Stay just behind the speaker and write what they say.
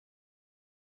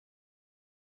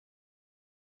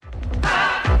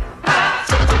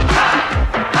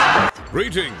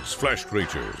Greetings, flesh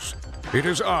creatures. It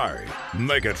is I,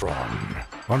 Megatron.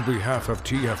 On behalf of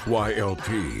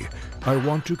TFYLP, I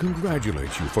want to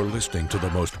congratulate you for listening to the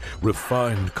most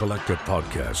refined collected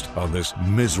podcast on this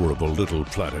miserable little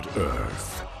planet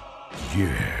Earth.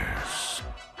 Yes.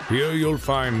 Here you'll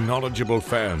find knowledgeable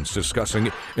fans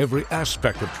discussing every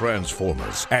aspect of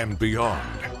Transformers and beyond.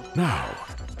 Now,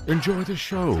 enjoy the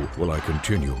show while I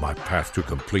continue my path to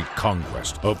complete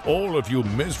conquest of all of you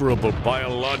miserable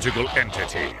biological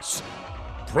entities.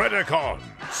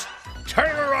 Predacons,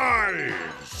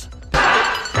 terrorize!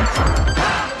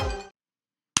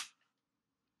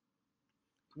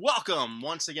 Welcome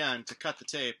once again to Cut the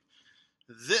Tape.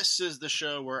 This is the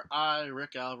show where I,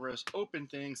 Rick Alvarez, open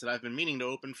things that I've been meaning to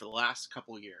open for the last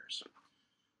couple years.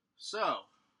 So,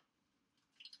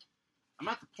 I'm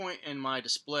at the point in my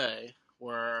display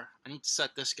where I need to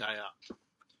set this guy up.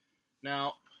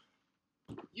 Now,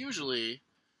 usually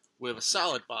with a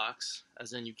solid box,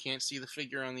 as in you can't see the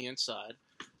figure on the inside,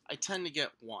 I tend to get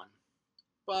one.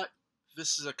 But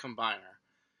this is a combiner.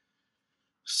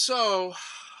 So,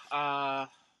 I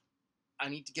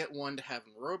need to get one to have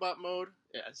in robot mode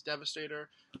as Devastator,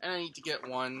 and I need to get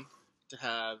one to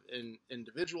have in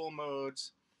individual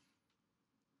modes,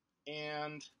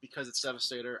 and because it's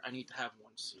Devastator, I need to have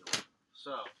one sealed.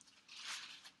 So,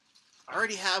 I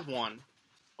already have one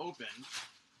open,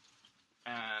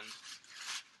 and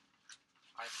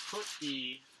I put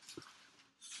the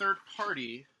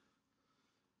third-party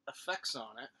effects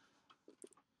on it.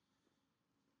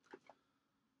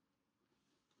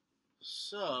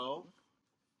 So,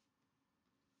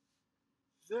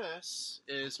 this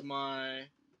is my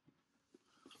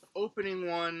opening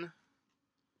one.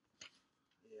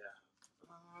 Yeah.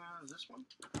 This one?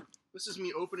 This is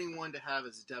me opening one to have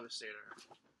as Devastator.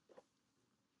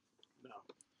 No.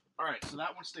 Alright, so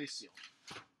that one stays sealed.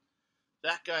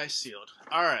 That guy's sealed.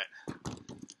 Alright.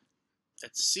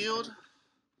 It's sealed.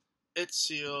 It's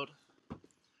sealed.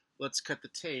 Let's cut the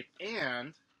tape.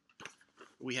 And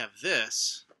we have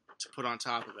this to put on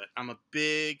top of it. I'm a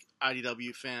big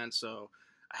IDW fan, so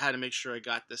I had to make sure I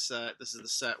got this set. This is the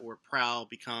set where Prowl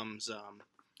becomes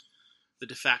the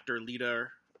de facto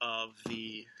leader of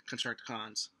the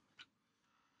Constructicons.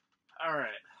 Alright,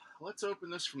 let's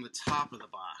open this from the top of the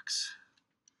box.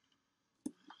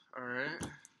 Alright.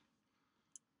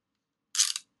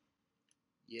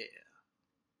 Yeah.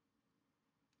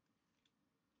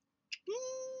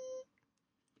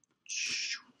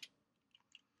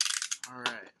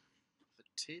 Alright. The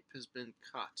tape has been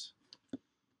cut.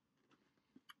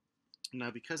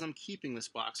 Now, because I'm keeping this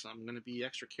box, I'm going to be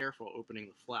extra careful opening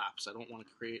the flaps. I don't want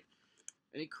to create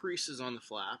any creases on the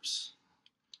flaps.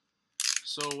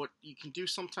 So what you can do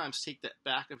sometimes, take that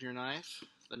back of your knife,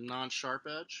 the non-sharp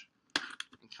edge,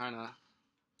 and kind of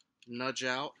nudge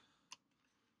out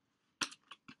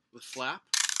the flap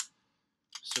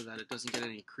so that it doesn't get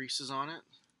any creases on it.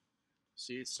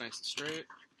 See, it's nice and straight.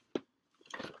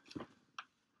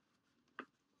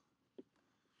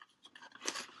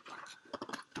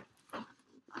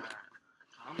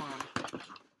 Come on.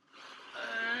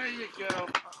 There you go.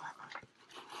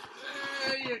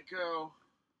 There you go.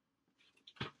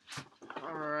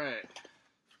 Alright.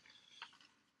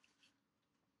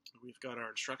 We've got our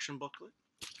instruction booklet.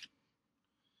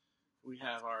 We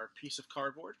have our piece of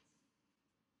cardboard.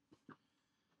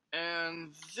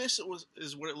 And this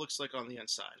is what it looks like on the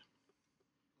inside.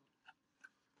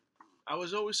 I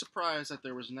was always surprised that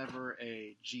there was never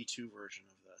a G2 version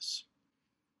of this.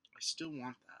 I still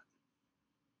want that.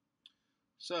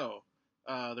 So,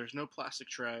 there's no plastic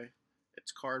tray.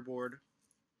 It's cardboard.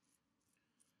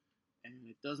 And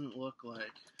it doesn't look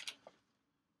like...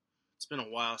 It's been a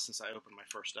while since I opened my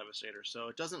first Devastator, so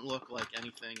it doesn't look like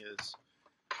anything is...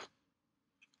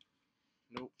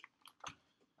 Nope.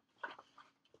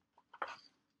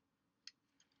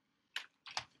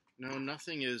 No,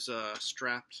 nothing is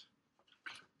strapped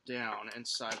down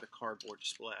inside the cardboard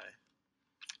display.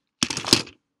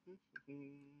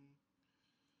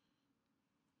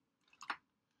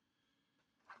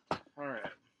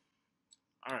 Alright.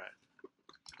 Alright.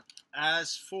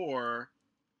 As for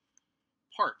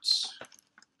parts,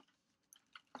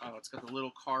 oh, it's got the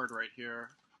little card right here.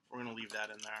 We're going to leave that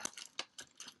in there.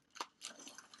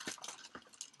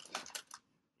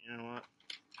 You know what?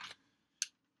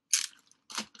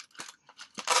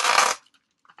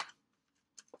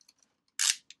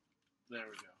 There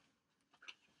we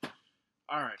go.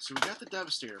 Alright, so we got the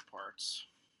Devastator parts.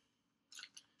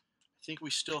 I think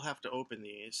we still have to open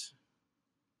these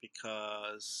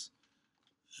because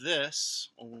this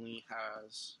only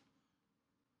has...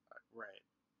 Right.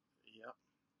 Yep.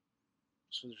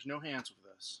 So there's no hands with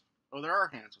this. Oh, there are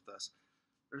hands with this.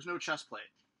 There's no chest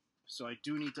plate, so I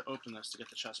do need to open this to get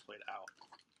the chest plate out.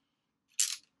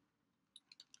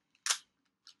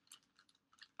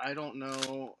 I don't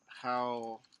know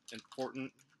how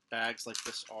important bags like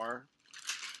this are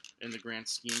in the grand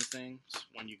scheme of things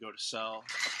when you go to sell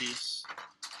a piece,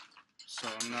 so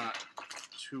I'm not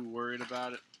too worried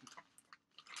about it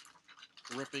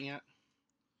ripping it.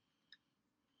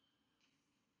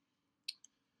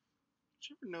 Did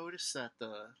you ever notice that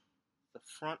the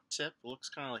front tip looks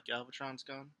kind of like Albatron's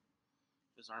gun,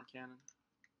 his arm cannon?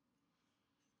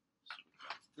 So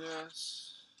we got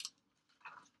this.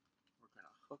 We're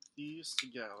gonna hook these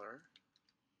together.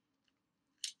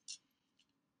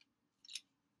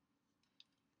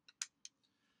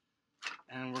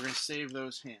 And we're going to save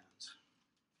those hands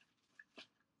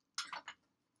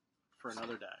for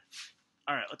another day.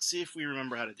 Alright, let's see if we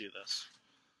remember how to do this.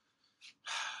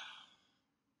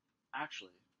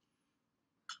 Actually,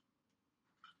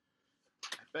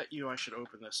 I bet you I should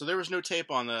open this. So there was no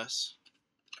tape on this.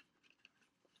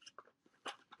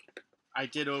 I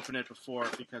did open it before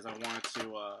because I wanted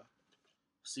to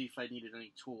see if I needed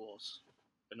any tools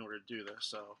in order to do this.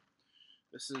 So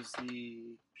this is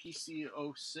the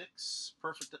PC06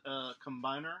 Perfect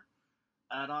Combiner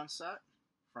add-on set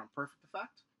from Perfect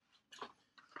Effect.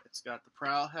 It's got the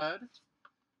prowl head,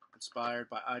 inspired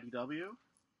by IDW.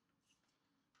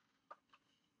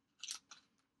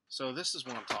 So this is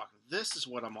what I'm talking. This is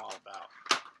what I'm all about.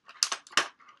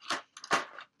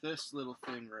 This little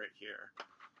thing right here.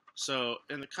 So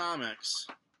in the comics,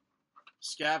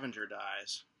 Scavenger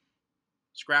dies.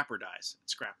 Scrapper dies.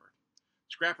 It's Scrapper.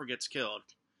 Scrapper gets killed.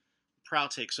 Prowl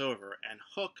takes over, and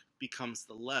Hook becomes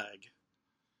the leg,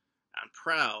 and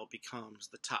Prowl becomes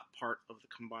the top part of the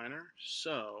combiner.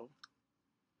 So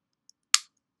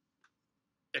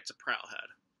it's a Prowl head.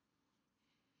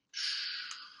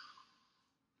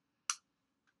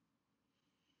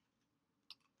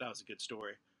 That was a good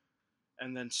story.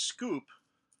 And then Scoop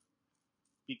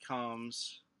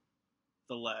becomes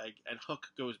the leg, and Hook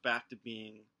goes back to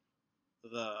being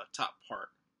the top part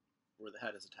where the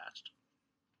head is attached.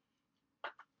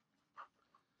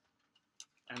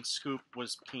 And Scoop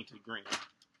was painted green.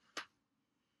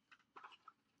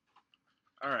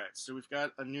 Alright, so we've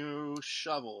got a new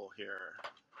shovel here.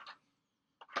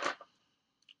 Alright.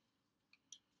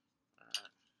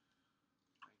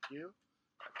 Thank you.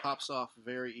 It pops off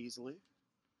very easily.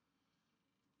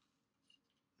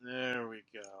 There we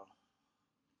go.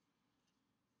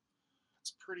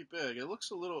 It's pretty big. It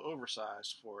looks a little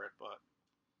oversized for it, but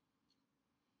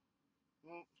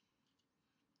well,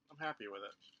 I'm happy with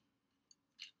it.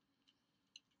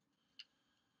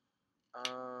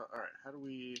 Alright, how do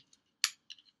we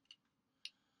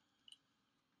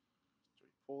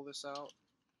pull this out?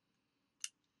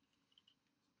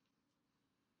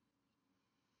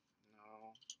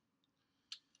 No.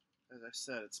 As I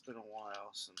said, it's been a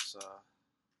while since,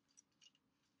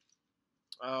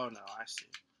 oh no, I see.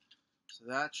 So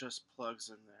that just plugs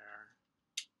in there.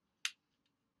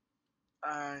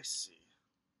 I see.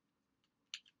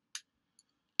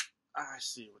 I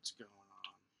see what's going on.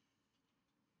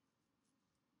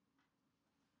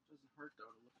 Doesn't hurt though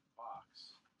to look at the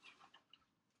box.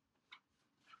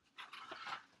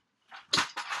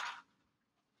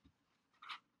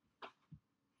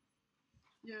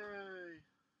 Yay!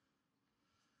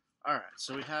 Alright,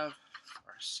 so we have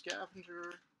our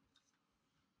scavenger.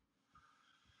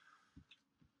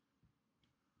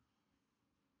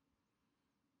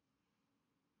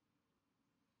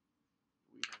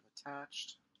 We have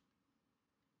attached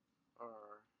our...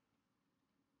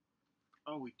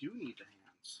 Oh, we do need the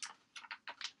hands.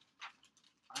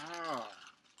 Ah.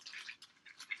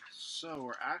 So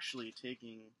we're actually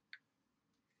taking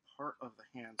part of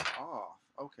the hands off.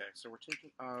 Okay, so we're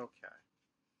taking... Okay.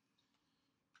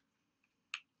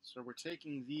 So we're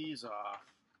taking these off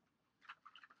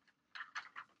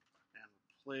and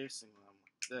replacing them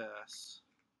with this.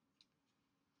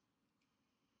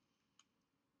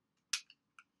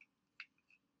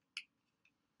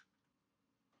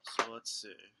 So let's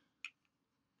see.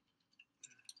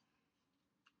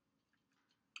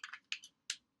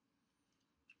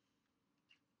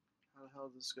 How the hell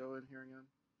does this go in here again?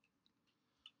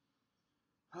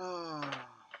 Oh.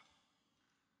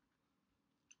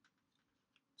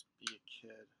 Be a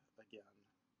kid again. I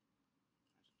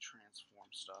have to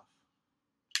transform stuff.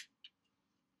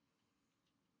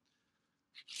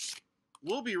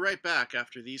 We'll be right back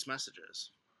after these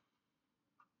messages.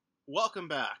 Welcome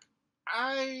back.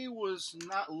 I was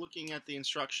not looking at the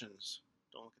instructions.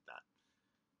 Don't look at that.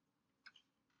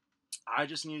 I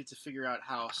just needed to figure out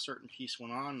how a certain piece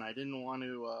went on, and I didn't want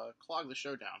to clog the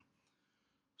show down.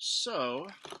 So,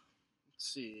 let's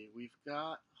see, we've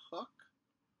got hook.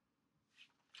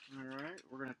 Alright,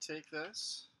 we're going to take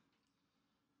this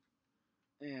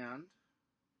and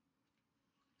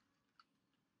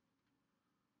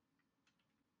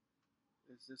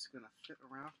is this going to fit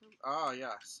around him? Oh,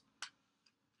 yes.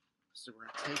 So we're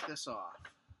going to take this off.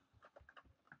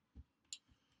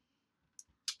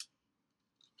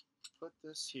 Put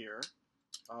this here.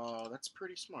 Oh, that's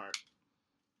pretty smart.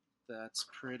 That's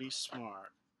pretty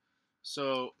smart.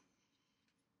 So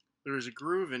there's a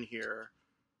groove in here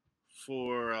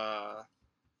for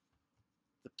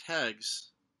the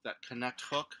pegs that connect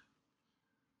hook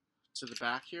to the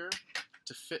back here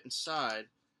to fit inside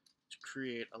to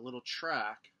create a little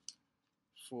track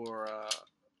for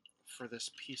this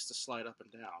piece to slide up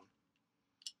and down.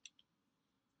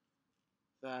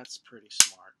 That's pretty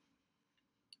smart.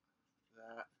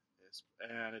 That is,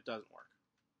 and it doesn't work.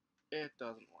 It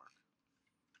doesn't work.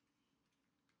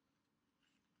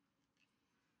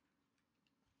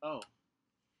 Oh.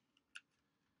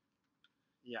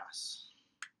 Yes.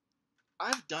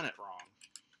 I've done it wrong.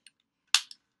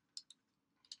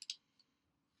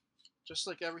 Just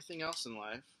like everything else in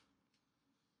life.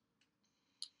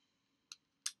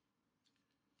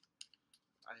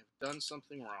 I have done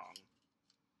something wrong.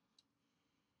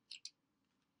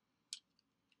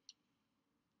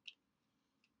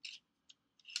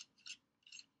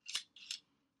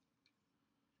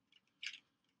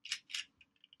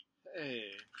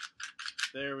 Hey,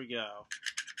 there we go.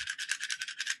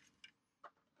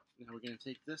 Now we're going to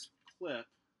take this clip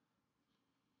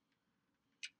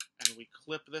and we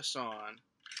clip this on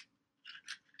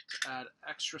to add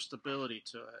extra stability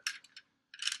to it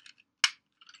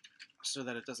so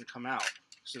that it doesn't come out,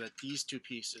 so that these two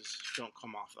pieces don't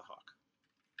come off the hook.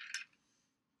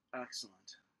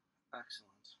 Excellent.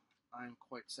 Excellent. I am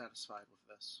quite satisfied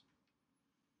with this.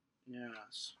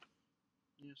 Yes.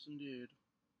 Yes, indeed.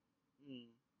 Where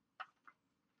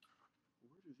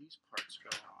do these parts go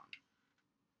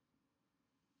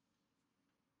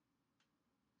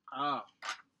on? Oh.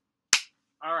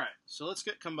 Alright, so let's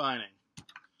get combining.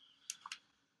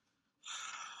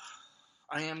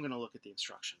 I am going to look at the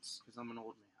instructions, because I'm an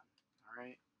old man.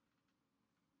 Alright?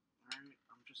 Alright,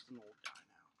 I'm just an old guy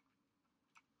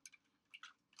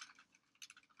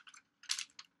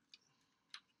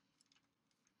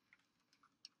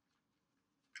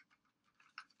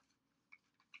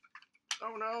now.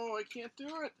 Oh no, I can't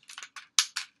do it!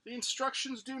 The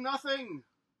instructions do nothing!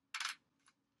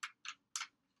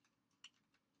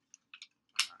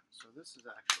 Alright, so this is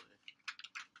actually...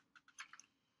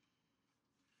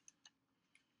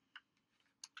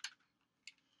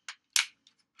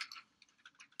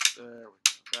 There we go,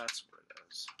 that's where it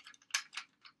is.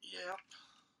 Yep.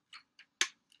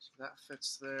 So that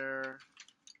fits there.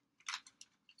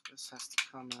 This has to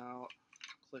come out,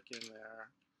 click in there.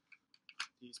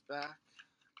 These back,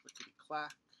 clickety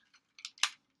clack.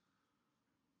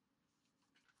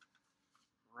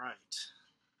 Right.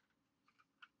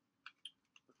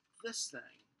 But this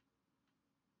thing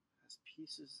has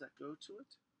pieces that go to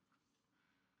it.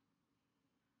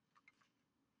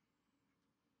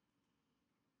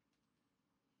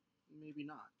 Maybe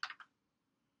not.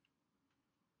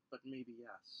 But maybe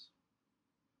yes.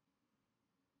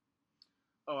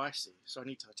 Oh, I see. So I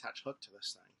need to attach hook to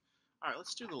this thing. Alright,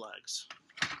 let's do the legs.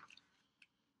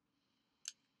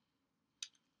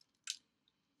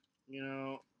 You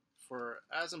know, for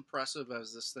as impressive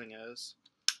as this thing is,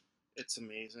 it's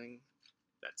amazing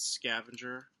that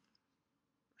Scavenger, or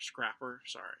Scrapper,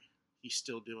 sorry, he's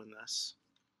still doing this.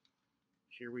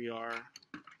 Here we are,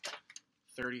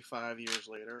 35 years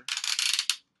later,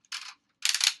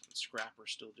 and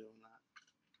Scrapper's still doing that.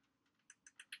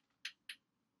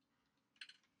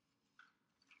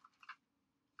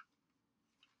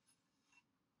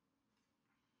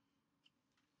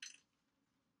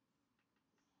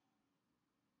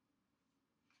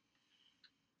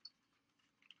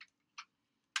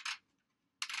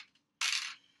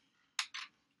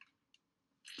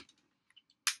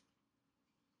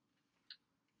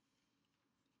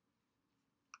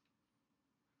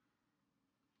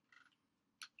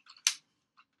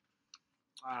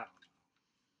 I don't know.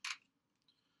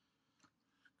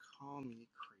 Call me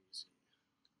crazy.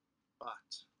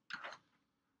 But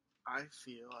I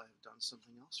feel I have done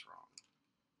something else wrong.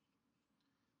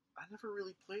 I never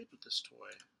really played with this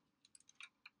toy.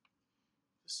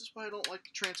 This is why I don't like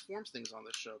to transform things on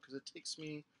this show, because it takes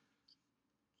me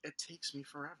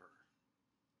forever.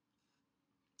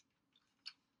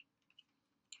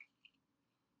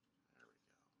 There we go.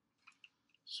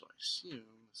 So I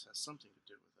assume this has something to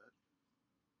do with it.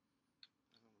 And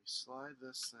then we slide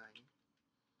this thing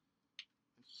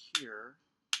in here,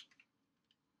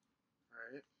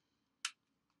 right?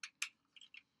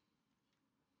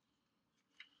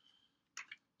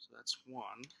 So that's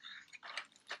one.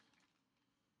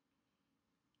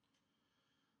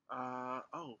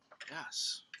 Oh,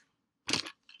 yes.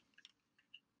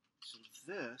 So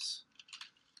this,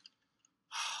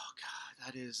 oh God,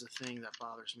 that is the thing that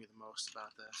bothers me the most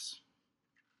about this.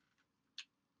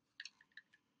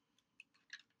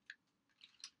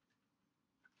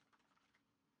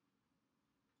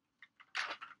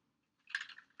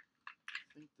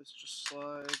 I think this just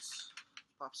slides,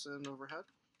 pops in overhead.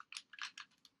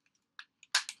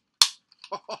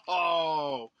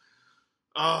 Oh,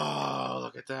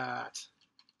 look at that.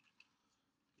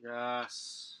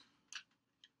 Yes.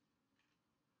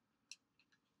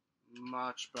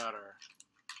 Much better.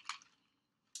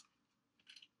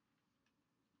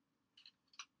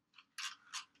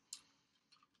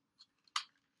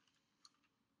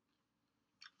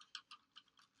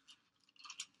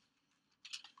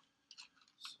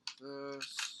 So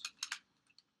this.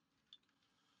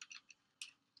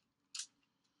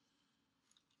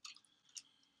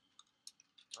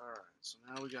 Alright, so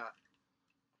now we got a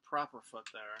proper foot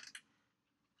there.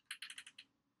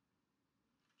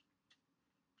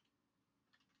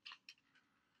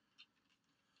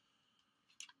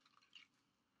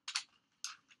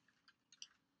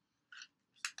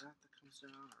 Is that comes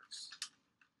down, or is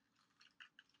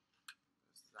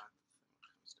that the thing that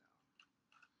comes down?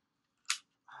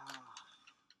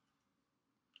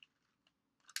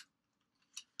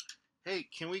 Hey,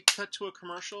 can we cut to a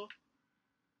commercial?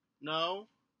 No?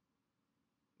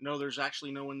 No, there's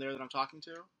actually no one there that I'm talking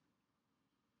to?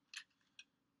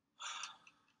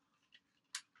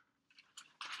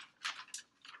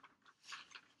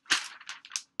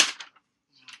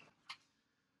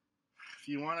 If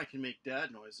you want, I can make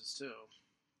dad noises too.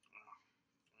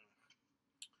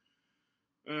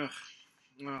 Ugh.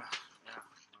 Ugh.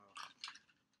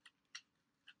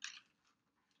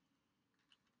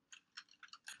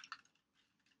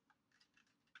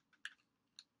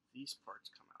 These parts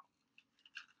come out.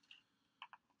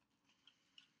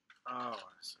 Oh,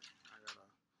 I see.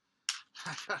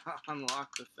 I gotta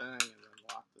unlock the thing and then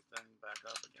lock the thing back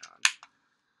up again.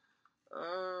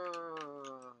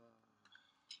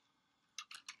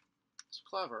 It's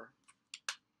clever.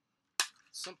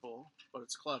 Simple, but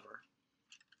it's clever.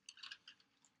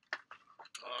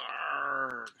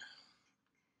 Arrgh.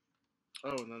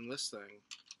 Oh, and then this thing.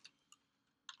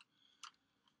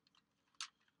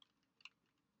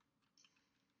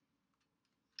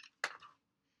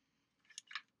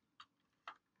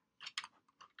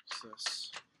 What's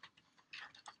this?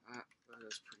 That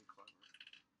is pretty clever.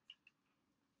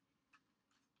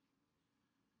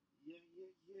 Yeah,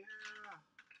 yeah, yeah.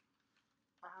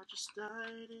 I just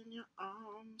died in your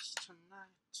arms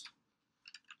tonight.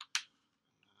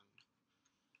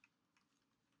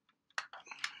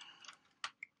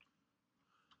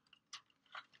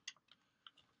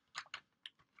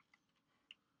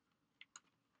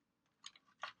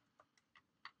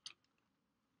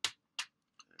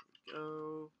 There we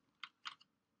go.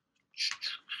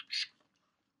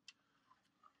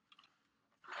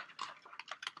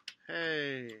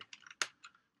 Hey.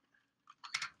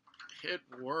 It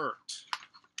worked.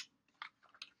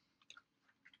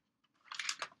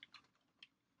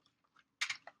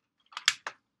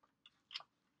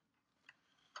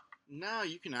 Now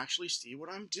you can actually see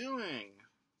what I'm doing.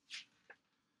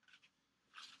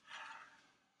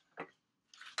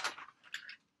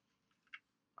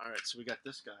 Alright, so we got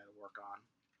this guy to work on.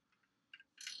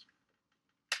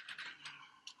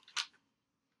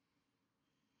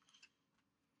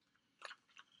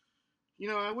 You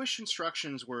know, I wish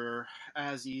instructions were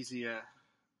as easy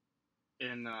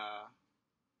in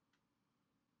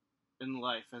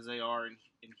life as they are in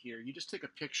here. You just take a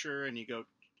picture and you go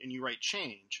and you write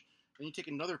change. Then you take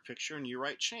another picture and you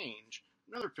write change.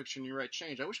 Another picture and you write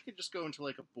change. I wish I could just go into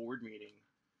like a board meeting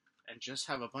and just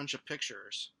have a bunch of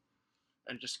pictures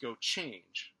and just go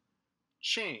change,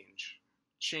 change,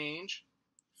 change,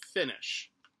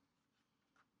 finish.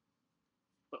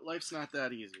 But life's not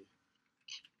that easy.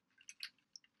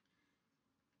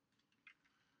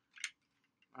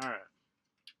 Alright.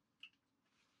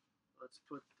 Let's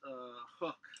put a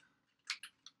hook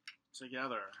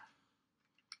together.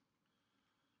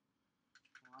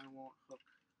 Why won't hook?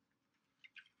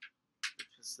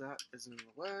 Because that is in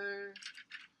the way.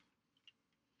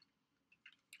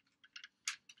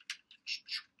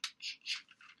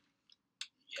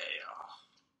 Yeah.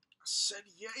 I said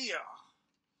yeah.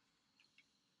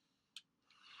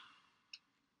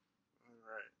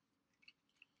 Alright.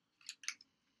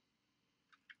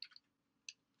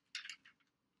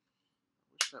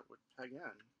 I wish that would peg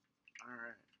in.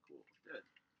 Alright, cool. It did.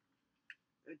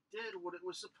 It did what it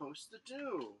was supposed to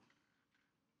do.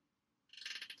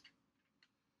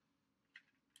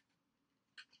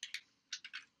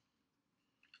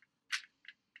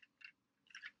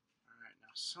 Alright,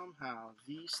 now somehow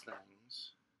these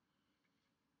things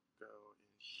go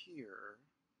in here.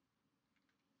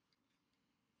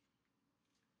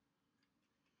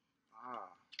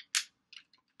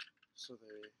 So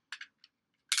they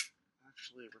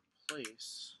actually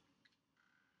replace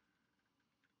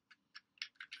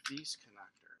these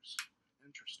connectors.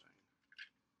 Interesting.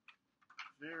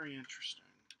 Very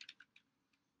interesting.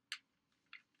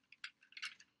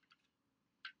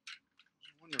 I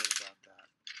was wondering about that.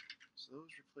 So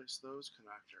those replace those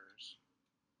connectors.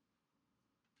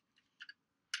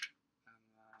 And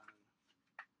then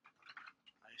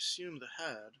I assume the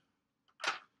head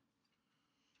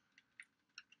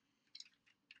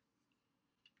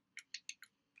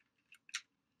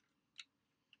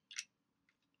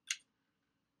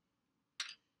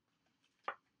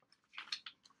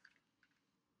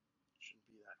shouldn't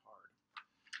be that hard.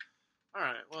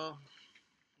 Alright, well,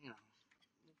 you know,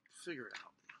 we'll figure it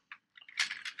out.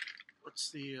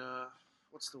 What's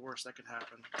the worst that could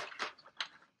happen?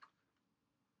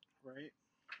 Right?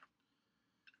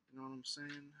 You know what I'm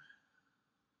saying?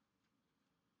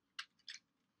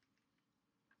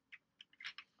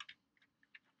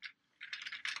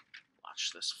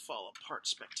 Watch this fall apart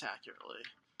spectacularly.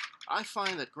 I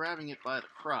find that grabbing it by the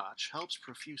crotch helps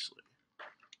profusely.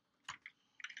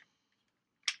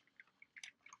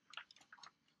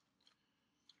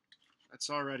 It's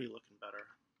already looking better.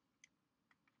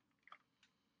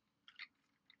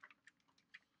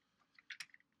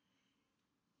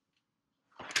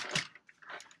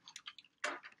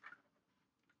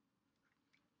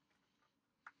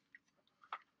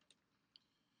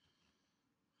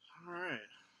 Alright.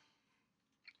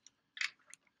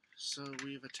 So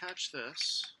we've attached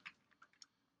this.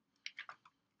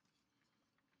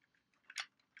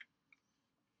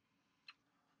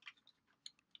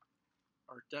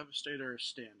 Our Devastator is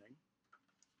standing.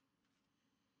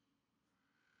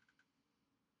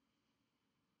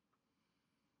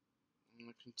 I'm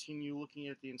going to continue looking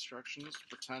at the instructions,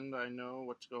 pretend I know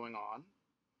what's going on.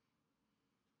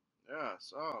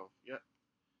 Yes, oh, yeah,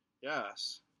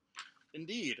 yes,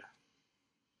 indeed.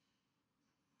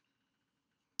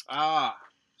 Ah,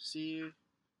 see,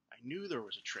 I knew there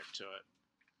was a trick to it.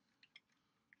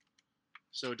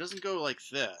 So it doesn't go like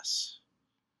this.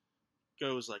 It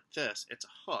goes like this. It's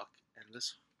a hook, and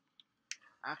this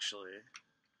actually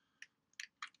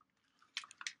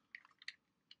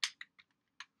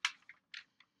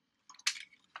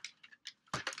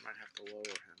might have to lower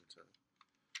him to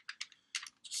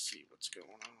see what's going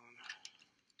on.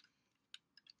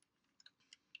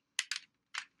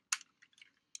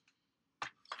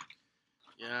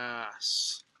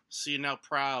 Yes. See, now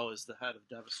Prow is the head of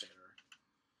Devastator.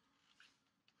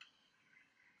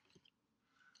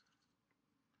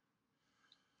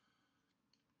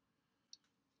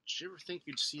 Did you ever think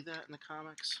you'd see that in the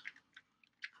comics?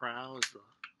 Prowl is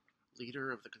the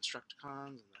leader of the Constructicons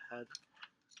and the head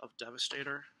of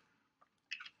Devastator.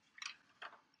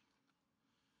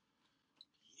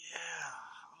 Yeah.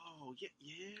 Oh, yeah,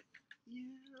 yeah,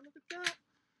 yeah. Look at that.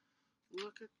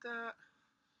 Look at that.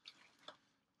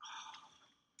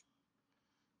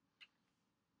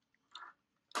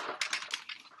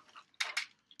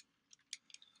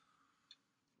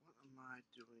 What am I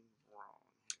doing wrong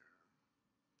here?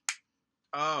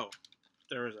 Oh,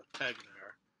 there was a peg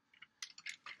there.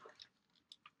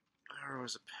 There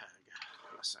was a peg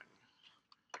missing.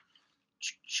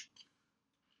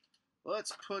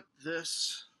 Let's put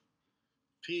this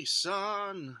piece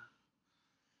on.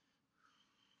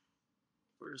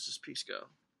 Where does this piece go?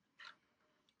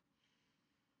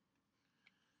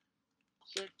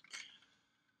 Click.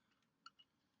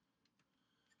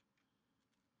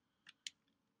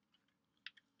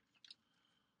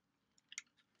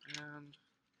 And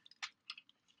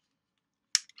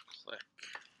click.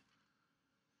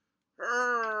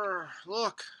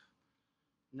 Look.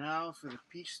 Now for the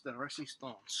piece de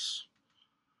resistance.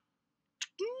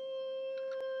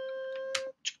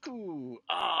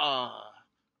 Ah,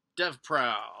 Dev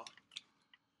Prowl.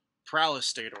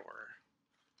 Prowlistator.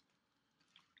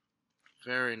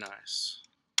 Very nice.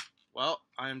 Well,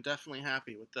 I am definitely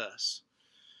happy with this.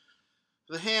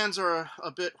 The hands are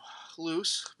a bit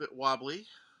loose, a bit wobbly.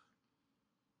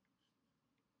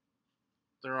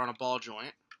 They're on a ball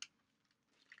joint.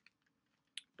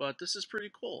 But this is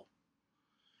pretty cool.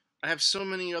 I have so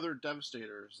many other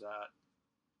Devastators that,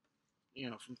 you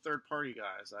know, from third-party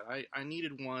guys that I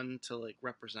needed one to, like,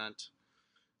 represent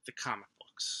the comic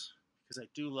books. because I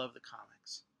do love the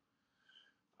comics.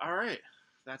 All right,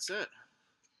 that's it.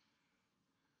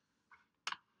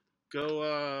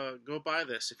 Go buy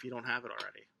this if you don't have it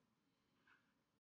already.